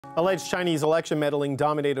Alleged Chinese election meddling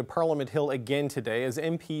dominated Parliament Hill again today as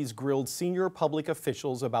MPs grilled senior public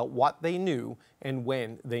officials about what they knew and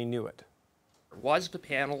when they knew it. Was the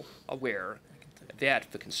panel aware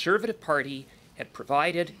that the Conservative Party had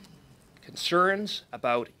provided concerns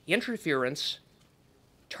about interference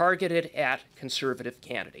targeted at Conservative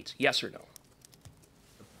candidates? Yes or no?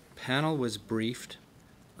 The panel was briefed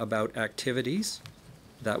about activities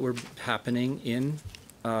that were happening in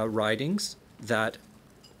ridings that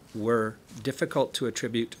were difficult to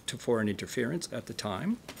attribute to foreign interference at the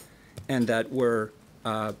time, and that were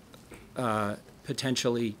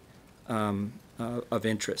potentially of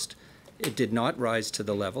interest. It did not rise to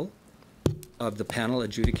the level of the panel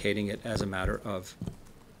adjudicating it as a matter of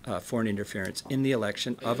foreign interference in the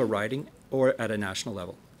election of a riding or at a national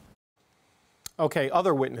level. Okay,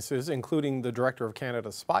 other witnesses, including the director of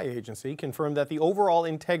Canada's spy agency, confirmed that the overall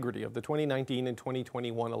integrity of the 2019 and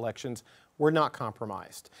 2021 elections were not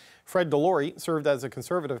compromised. Fred DeLorey served as a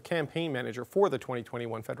Conservative campaign manager for the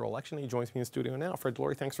 2021 federal election. He joins me in studio now. Fred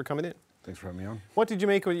DeLorey, thanks for coming in. Thanks for having me on. What did you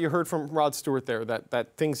make of what you heard from Rod Stewart there,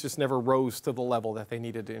 that things just never rose to the level that they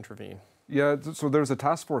needed to intervene? Yeah, so there's a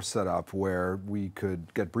task force set up where we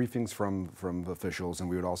could get briefings from officials, and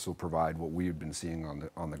we would also provide what we had been seeing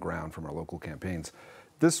on the ground from our local campaigns.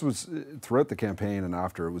 This was, throughout the campaign and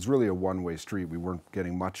after, it was really a one-way street. We weren't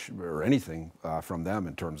getting much or anything from them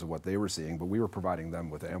in terms of what they were seeing, but we were providing them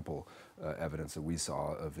with ample evidence that we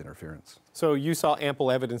saw of interference. So you saw ample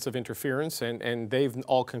evidence of interference, and they've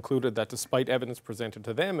all concluded that despite evidence presented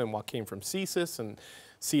to them and what came from CSIS and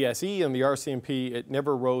CSE and the RCMP, it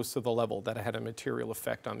never rose to the level that it had a material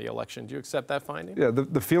effect on the election. Do you accept that finding? Yeah,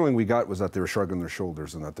 the feeling we got was that they were shrugging their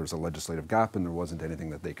shoulders and that there's a legislative gap and there wasn't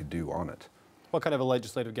anything that they could do on it. What kind of a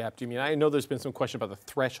legislative gap do you mean? I know there's been some question about the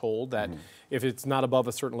threshold, that if it's not above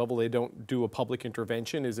a certain level, they don't do a public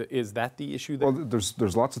intervention. Is that the issue there? Well,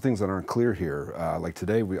 there's lots of things that aren't clear here. Like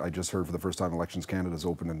today, I just heard for the first time Elections Canada's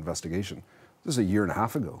opened an investigation. This is a year and a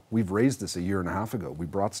half ago. We've raised this a year and a half ago. We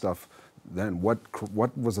brought stuff then. What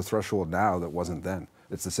was the threshold now that wasn't then?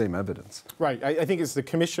 It's the same evidence. Right. I think it's the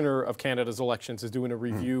Commissioner of Canada's elections is doing a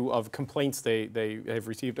review of complaints they have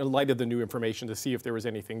received in light of the new information to see if there was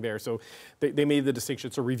anything there. So they made the distinction.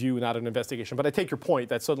 It's a review, not an investigation. But I take your point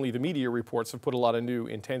that suddenly the media reports have put a lot of new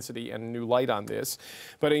intensity and new light on this.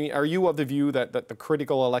 But are you of the view that the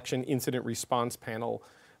critical election incident response panel,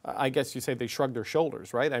 I guess you say they shrugged their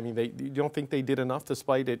shoulders, right? I mean, you don't think they did enough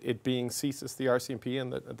despite it being CSIS, the RCMP,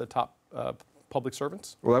 and the top public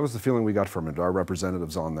servants? Well, that was the feeling we got from it. Our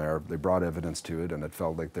representatives on there, they brought evidence to it, and it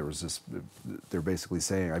felt like there was this, they're basically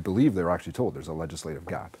saying, I believe they were actually told there's a legislative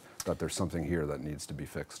gap, that there's something here that needs to be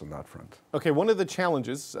fixed on that front. Okay, one of the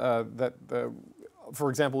challenges for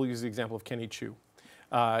example, we'll use the example of Kenny Chiu.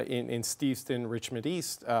 In Steveston, Richmond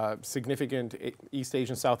East, significant East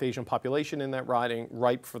Asian, South Asian population in that riding,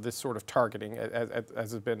 ripe for this sort of targeting, as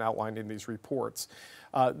has been outlined in these reports.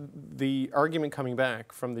 The argument coming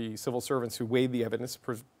back from the civil servants who weighed the evidence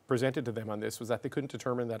presented to them on this was that they couldn't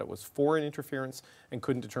determine that it was foreign interference and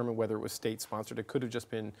couldn't determine whether it was state-sponsored. It could have just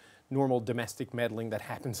been normal domestic meddling that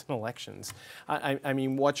happens in elections. I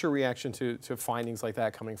mean, what's your reaction to findings like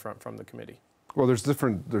that coming from the committee? Well, there's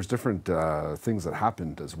different things that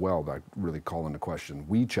happened as well that really call into question.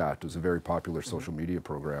 WeChat is a very popular social media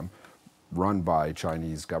program run by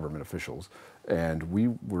Chinese government officials, and we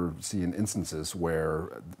were seeing instances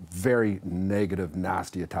where very negative,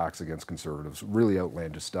 nasty attacks against Conservatives, really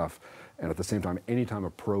outlandish stuff, and at the same time, anytime a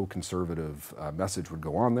pro-Conservative message would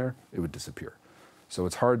go on there, it would disappear. So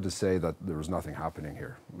it's hard to say that there was nothing happening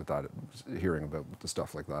here with that, hearing about the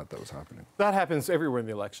stuff like that was happening. That happens everywhere in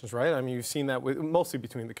the elections, right? I mean, you've seen that mostly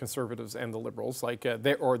between the Conservatives and the Liberals, like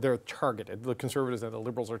they're targeted. The Conservatives and the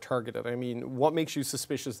Liberals are targeted. I mean, what makes you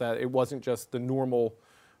suspicious that it wasn't just the normal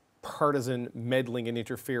partisan meddling and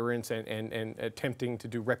interference and attempting to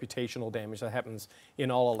do reputational damage that happens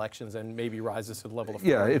in all elections and maybe rises to the level of...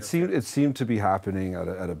 Yeah, it seemed to be happening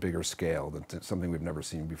at a bigger scale than something we've never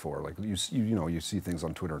seen before. Like you see things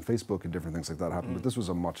on Twitter and Facebook and different things like that happen, but this was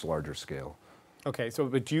a much larger scale. Okay, so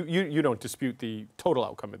but you don't dispute the total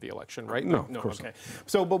outcome of the election, right? No, of course okay. not.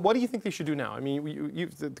 So, but what do you think they should do now? I mean,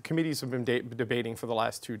 the committees have been debating for the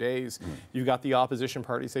last 2 days. You've got the opposition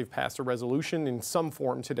parties; they've passed a resolution in some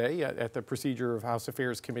form today at the Procedure of House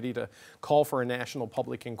Affairs Committee to call for a national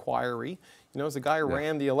public inquiry. You know, as the guy who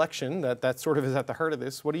ran the election, that sort of is at the heart of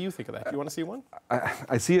this. What do you think of that? Do you want to see one?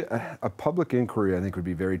 I see a public inquiry, I think, would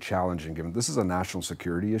be very challenging, given this is a national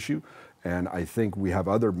security issue. And I think we have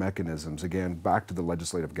other mechanisms, again, back to the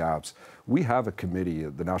legislative gaps. We have a committee,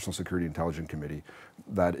 the National Security Intelligence Committee,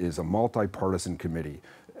 that is a multi-partisan committee.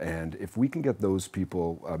 And if we can get those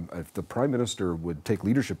people, if the Prime Minister would take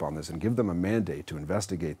leadership on this and give them a mandate to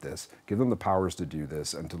investigate this, give them the powers to do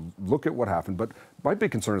this and to look at what happened. But my big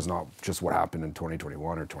concern is not just what happened in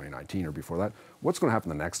 2021 or 2019 or before that. What's going to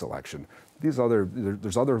happen in the next election? There's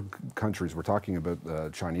other countries, we're talking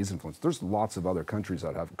about Chinese influence. There's lots of other countries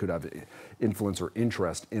that could have influence or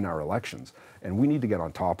interest in our elections. And we need to get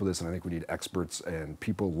on top of this, and I think we need experts and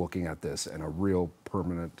people looking at this and a real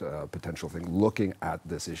permanent potential thing, looking at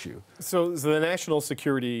this issue. So the National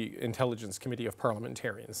Security Intelligence Committee of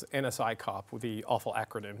Parliamentarians, NSICOP, with the awful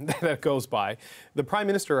acronym that goes by, the Prime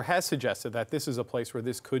Minister has suggested that this is a place where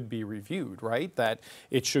this could be reviewed, right? That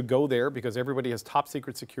it should go there because everybody has top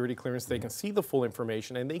secret security clearance. They can see the full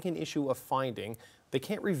information and they can issue a finding. They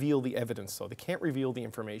can't reveal the evidence, though. They can't reveal the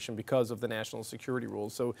information because of the national security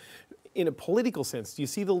rules. So in a political sense, do you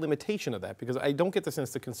see the limitation of that? Because I don't get the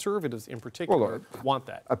sense the Conservatives in particular want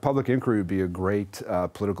that. A public inquiry would be a great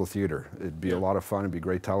political theater. It'd be a lot of fun. It'd be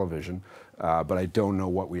great television. But I don't know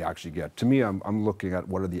what we actually get. To me, I'm looking at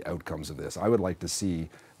what are the outcomes of this. I would like to see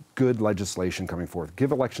good legislation coming forth.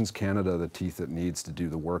 Give Elections Canada the teeth it needs to do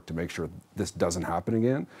the work to make sure this doesn't happen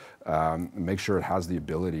again. Make sure it has the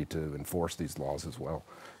ability to enforce these laws as well.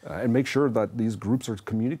 And make sure that these groups are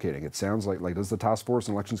communicating. It sounds like does the Task Force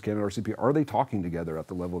and Elections Canada, RCP, are they talking together at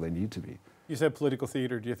the level they need to be? You said political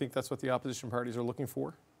theater. Do you think that's what the opposition parties are looking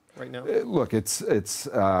for right now? Look, it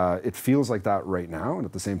feels like that right now, and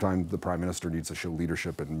at the same time, the Prime Minister needs to show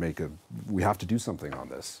leadership and we have to do something on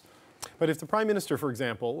this. But if the Prime Minister, for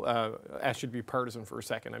example, asked you to be partisan for a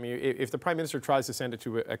second, I mean, if the Prime Minister tries to send it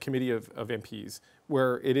to a committee of MPs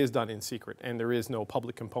where it is done in secret and there is no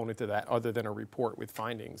public component to that other than a report with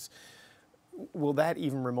findings, will that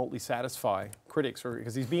even remotely satisfy critics?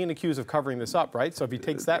 Because he's being accused of covering this up, right? So if he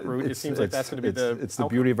takes that route, it seems like that's going to be the It's the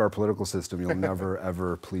beauty of our political system. You'll never,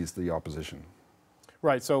 ever please the opposition.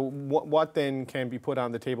 Right. So what then can be put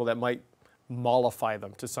on the table that might mollify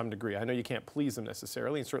them to some degree? I know you can't please them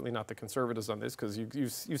necessarily, and certainly not the Conservatives on this, because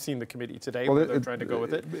you've seen the committee today where they're trying to go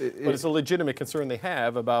with it. But it's a legitimate concern they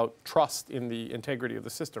have about trust in the integrity of the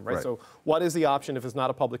system, right? So what is the option if it's not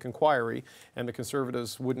a public inquiry and the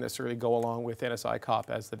Conservatives wouldn't necessarily go along with NSICOP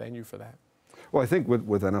as the venue for that? Well, I think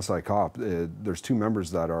with NSICOP, there's two members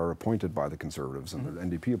that are appointed by the Conservatives, and the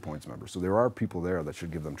NDP appoints members. So there are people there that should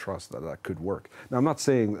give them trust that could work. Now, I'm not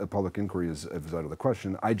saying a public inquiry is out of the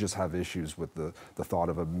question. I just have issues with the thought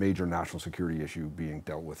of a major national security issue being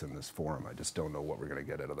dealt with in this forum. I just don't know what we're going to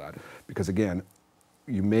get out of that. Because again,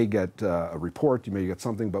 you may get a report, you may get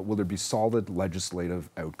something, but will there be solid legislative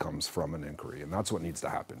outcomes from an inquiry? And that's what needs to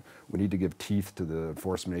happen. We need to give teeth to the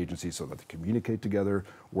enforcement agencies so that they communicate together,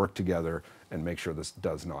 work together, and make sure this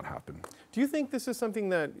does not happen. Do you think this is something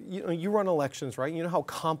that, you run elections, right? You know how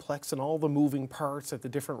complex and all the moving parts at the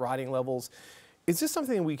different riding levels. Is this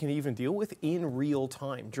something we can even deal with in real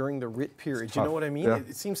time during the writ period? Do you know what I mean? Yeah.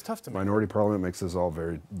 It seems tough to me. Minority Parliament makes this all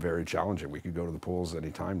very, very challenging. We could go to the polls any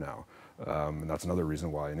time now. And that's another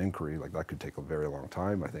reason why an inquiry like that could take a very long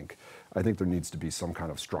time. I think there needs to be some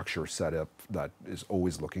kind of structure set up that is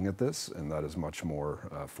always looking at this and that is much more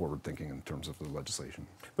forward-thinking in terms of the legislation.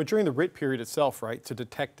 But during the writ period itself, right, to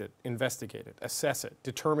detect it, investigate it, assess it,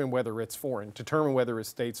 determine whether it's foreign, determine whether it's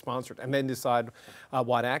state-sponsored, and then decide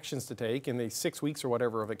what actions to take in the 6 weeks or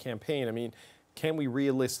whatever of a campaign. I mean, can we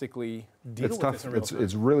realistically deal with this in real time?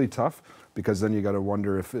 It's really tough because then you got to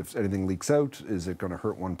wonder if anything leaks out, is it going to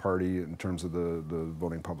hurt one party in terms of the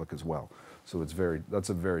voting public as well? So that's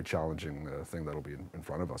a very challenging thing that'll be in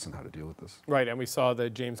front of us and how to deal with this. Right, and we saw the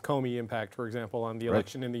James Comey impact, for example, on the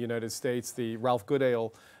election in the United States, the Ralph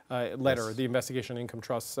Goodale letter, the investigation on income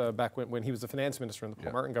trusts back when he was the finance minister in the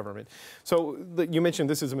Paul Martin government. So you mentioned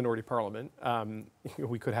this is a minority parliament.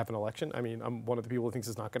 We could have an election. I mean, I'm one of the people who thinks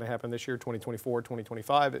it's not going to happen this year. 2024,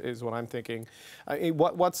 2025 is what I'm thinking.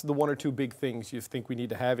 What's the one or two big things you think we need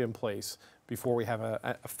to have in place before we have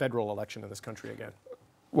a federal election in this country again?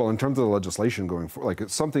 Well, in terms of the legislation going forward, like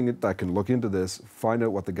it's something that can look into this, find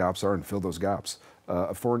out what the gaps are and fill those gaps.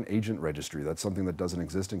 A foreign agent registry, that's something that doesn't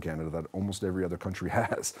exist in Canada that almost every other country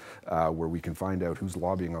has, where we can find out who's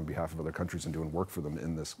lobbying on behalf of other countries and doing work for them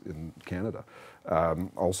in Canada.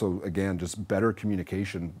 Also, again, just better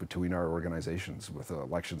communication between our organizations with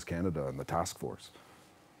Elections Canada and the task force.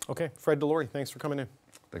 Okay, Fred DeLorey, thanks for coming in.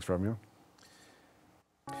 Thanks for having me on.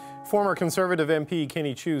 Former Conservative MP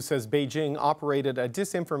Kenny Chiu says Beijing operated a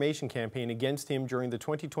disinformation campaign against him during the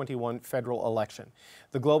 2021 federal election.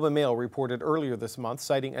 The Globe and Mail reported earlier this month,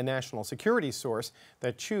 citing a national security source,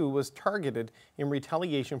 that Chiu was targeted in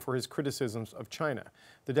retaliation for his criticisms of China.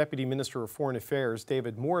 The Deputy Minister of Foreign Affairs,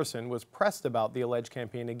 David Morrison, was pressed about the alleged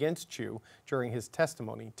campaign against Chiu during his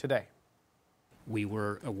testimony today. We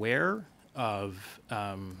were aware of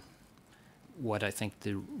what I think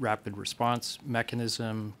the rapid response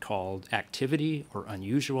mechanism called activity or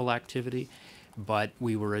unusual activity, but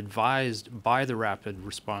we were advised by the rapid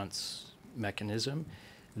response mechanism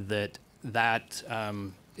that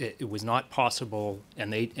it was not possible,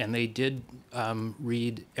 and they did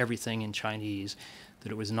read everything in Chinese,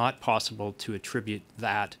 that it was not possible to attribute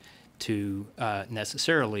that to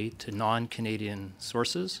necessarily to non-Canadian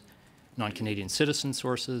sources, non-Canadian citizen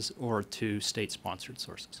sources, or to state-sponsored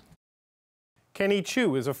sources. Kenny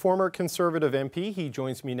Chiu is a former Conservative MP. He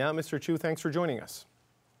joins me now. Mr. Chiu, thanks for joining us.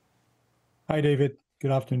 Hi, David.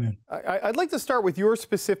 Good afternoon. I'd like to start with your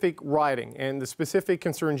specific riding and the specific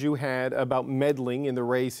concerns you had about meddling in the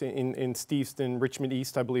race in Steveston, Richmond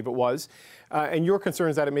East, I believe it was, and your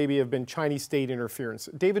concerns that it maybe have been Chinese state interference.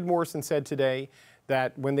 David Morrison said today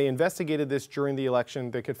that when they investigated this during the election,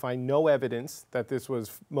 they could find no evidence that this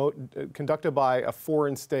was conducted by a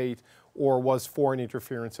foreign state or was foreign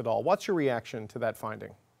interference at all. What's your reaction to that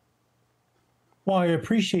finding? Well, I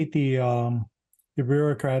appreciate the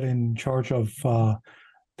bureaucrat in charge of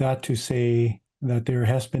that to say that there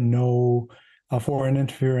has been no foreign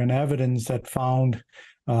interference evidence that found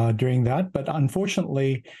during that. But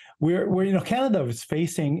unfortunately, Canada is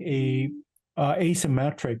facing a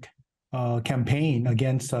asymmetric campaign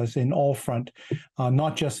against us in all front,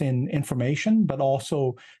 not just in information, but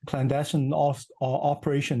also clandestine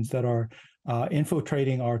operations that are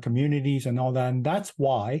infiltrating our communities and all that. And that's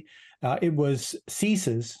why it was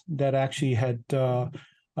CSIS that actually had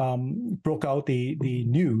broke out the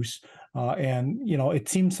news. And, it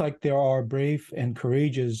seems like there are brave and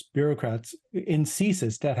courageous bureaucrats in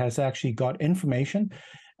CSIS that has actually got information.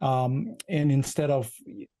 And instead of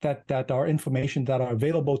that are information that are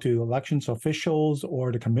available to elections officials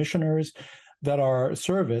or the commissioners that are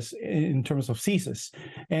service in terms of CSIS.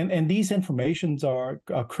 And these informations are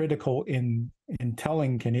critical in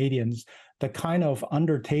telling Canadians the kind of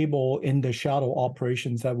under table, in the shadow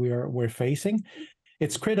operations that we're facing.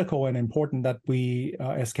 It's critical and important that we,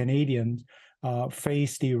 as Canadians,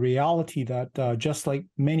 face the reality that just like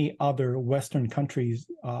many other Western countries,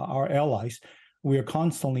 our allies, we are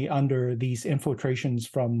constantly under these infiltrations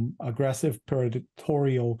from aggressive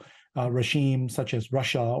territorial regimes such as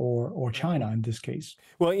Russia or China in this case.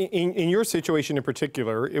 Well, in your situation in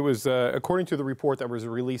particular, it was, according to the report that was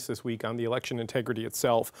released this week on the election integrity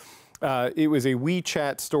itself, it was a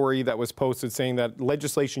WeChat story that was posted saying that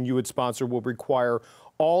legislation you would sponsor will require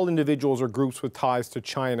all individuals or groups with ties to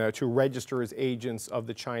China to register as agents of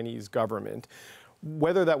the Chinese government.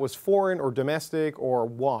 Whether that was foreign or domestic or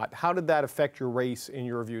what, how did that affect your race in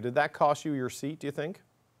your view? Did that cost you your seat, do you think?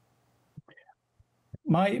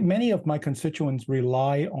 Many of my constituents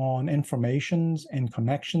rely on informations and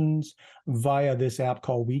connections via this app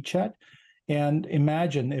called WeChat. And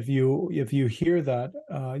imagine if you hear that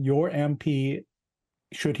your MP,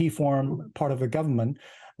 should he form part of the government,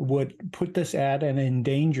 would put this ad and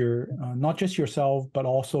endanger not just yourself, but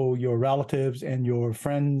also your relatives and your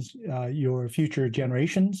friends, your future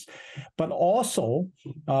generations. But also,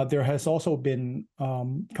 there has also been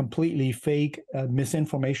completely fake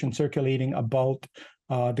misinformation circulating about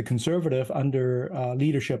the Conservative under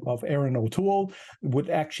leadership of Aaron O'Toole would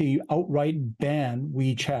actually outright ban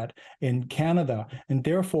WeChat in Canada, and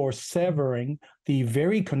therefore severing the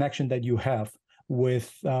very connection that you have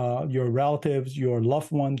with your relatives, your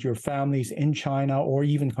loved ones, your families in China, or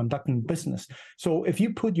even conducting business. So if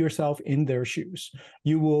you put yourself in their shoes,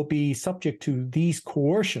 you will be subject to these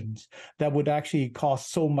coercions that would actually cause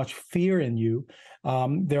so much fear in you.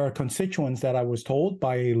 There are constituents that I was told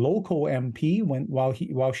by a local MP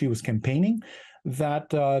while she was campaigning that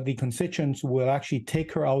the constituents will actually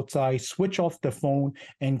take her outside, switch off the phone,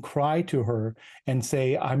 and cry to her and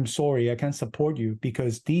say, "I'm sorry, I can't support you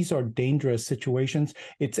because these are dangerous situations.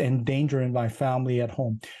 It's endangering my family at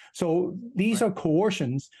home." So these are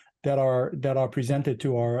coercions that are presented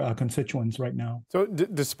to our constituents right now. So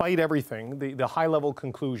despite everything, the high-level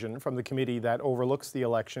conclusion from the committee that overlooks the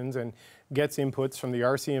elections and gets inputs from the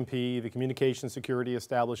RCMP, the Communication Security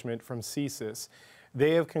Establishment, from CSIS,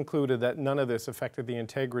 they have concluded that none of this affected the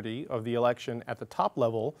integrity of the election at the top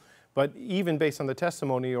level, but even based on the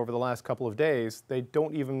testimony over the last couple of days, they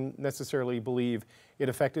don't even necessarily believe it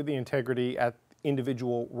affected the integrity at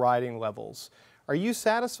individual riding levels. Are you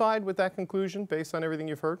satisfied with that conclusion based on everything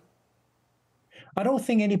you've heard? I don't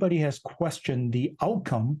think anybody has questioned the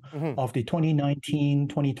outcome of the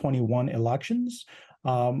 2019-2021 elections.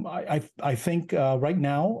 I think right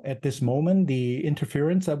now, at this moment, the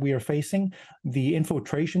interference that we are facing, the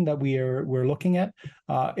infiltration that we're looking at,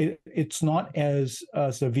 it's not as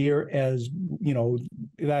severe as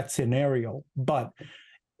that scenario. But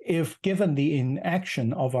if given the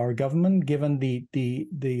inaction of our government, given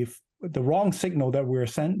the wrong signal that we're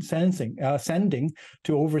sending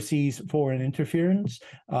to overseas foreign interference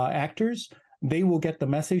actors, they will get the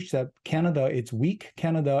message that Canada, it's weak.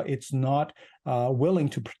 Canada, it's not willing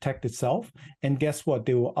to protect itself. And guess what?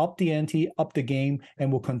 They will up the ante, up the game,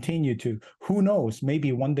 and will continue to. Who knows?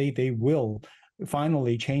 Maybe one day they will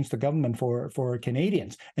finally change the government for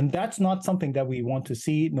Canadians. And that's not something that we want to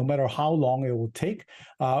see, no matter how long it will take.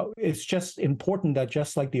 It's just important that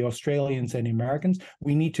just like the Australians and Americans,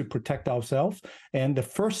 we need to protect ourselves. And the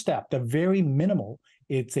first step, the very minimal,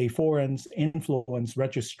 it's a foreign influence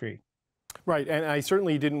registry. Right, and I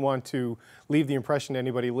certainly didn't want to leave the impression to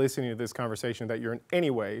anybody listening to this conversation that you're in any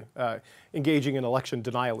way engaging in election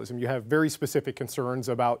denialism. You have very specific concerns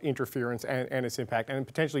about interference and its impact, and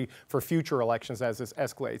potentially for future elections as this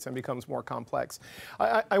escalates and becomes more complex.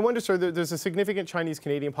 I wonder, sir, there's a significant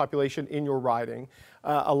Chinese-Canadian population in your riding.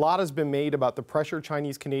 A lot has been made about the pressure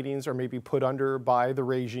Chinese Canadians are maybe put under by the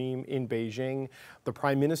regime in Beijing. The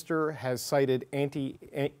Prime Minister has cited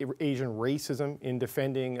anti-Asian racism in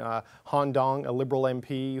defending Han Dong, a Liberal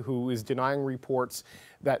MP who is denying reports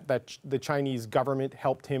that the Chinese government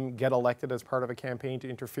helped him get elected as part of a campaign to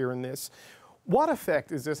interfere in this. What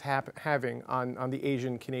effect is this having on the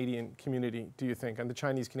Asian Canadian community, do you think, and the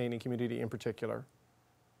Chinese Canadian community in particular?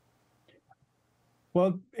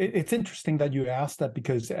 Well, it's interesting that you asked that,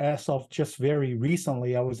 because as of just very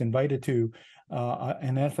recently, I was invited to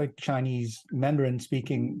an ethnic Chinese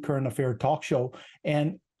Mandarin-speaking current affair talk show,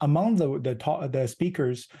 and among the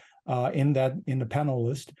speakers in the panel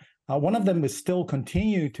list, one of them is still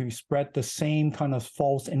continue to spread the same kind of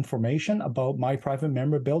false information about my private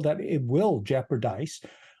member bill, that it will jeopardize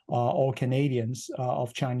all Canadians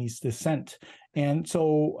of Chinese descent. And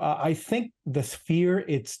so I think the fear,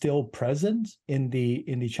 it's still present in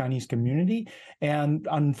the Chinese community. And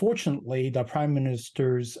unfortunately, the Prime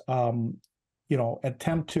Minister's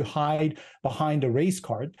attempt to hide behind the race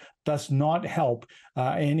card does not help.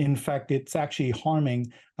 And in fact, it's actually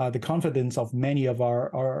harming the confidence of many of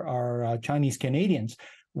our Chinese Canadians.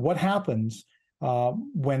 What happens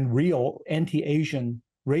when real anti-Asian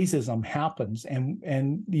racism happens, and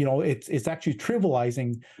it's actually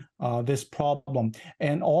trivializing this problem?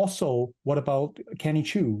 And also, what about Kenny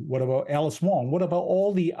Chiu? What about Alice Wong? What about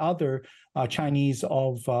all the other Chinese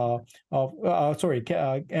MPs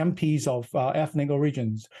of ethnic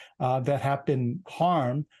origins that have been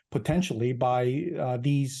harmed potentially by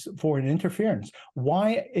these foreign interference?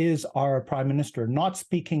 Why is our Prime Minister not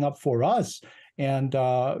speaking up for us? And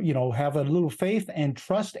have a little faith and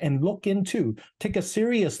trust and take a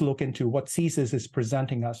serious look into what CSIS is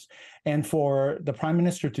presenting us. And for the Prime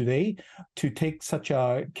Minister today to take such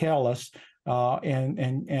a careless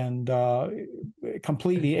and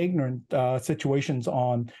completely ignorant situations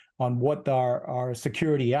on what our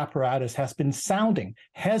security apparatus has been sounding,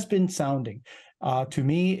 to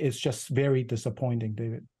me is just very disappointing,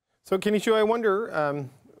 David. So, Kenny Chiu, I wonder,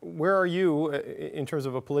 where are you in terms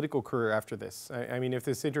of a political career after this? I mean, if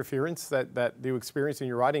this interference that you experienced in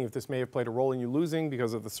your riding, if this may have played a role in you losing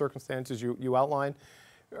because of the circumstances you outlined,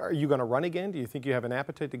 are you going to run again? Do you think you have an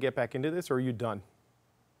appetite to get back into this, or are you done?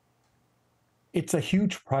 It's a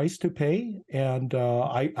huge price to pay, and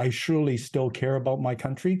I surely still care about my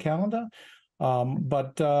country, Canada.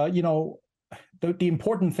 But the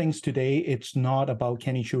important things today, it's not about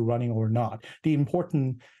Kenny Chiu running or not.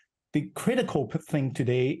 The critical thing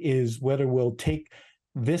today is whether we'll take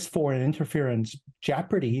this foreign interference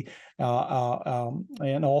jeopardy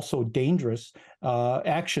and also dangerous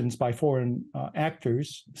actions by foreign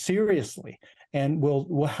actors seriously. And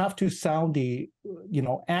we'll have to sound the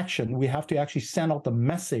action. We have to actually send out the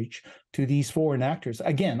message to these foreign actors.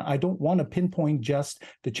 Again, I don't want to pinpoint just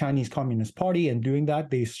the Chinese Communist Party and doing that.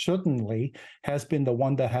 They certainly has been the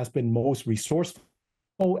one that has been most resourceful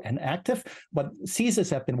and active, but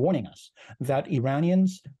CSIS have been warning us that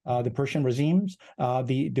Iranians, the Persian regimes,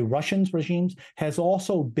 the Russians regimes has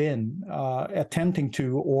also been attempting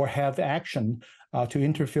to or have action to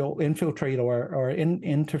infiltrate or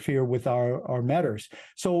interfere with our matters.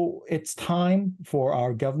 So it's time for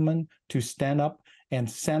our government to stand up and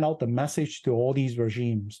send out the message to all these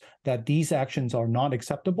regimes that these actions are not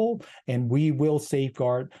acceptable, and we will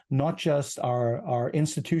safeguard not just our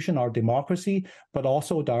institution, our democracy, but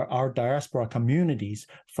also our diaspora communities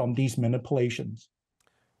from these manipulations.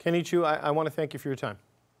 Kenny Chiu, I want to thank you for your time.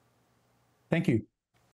 Thank you.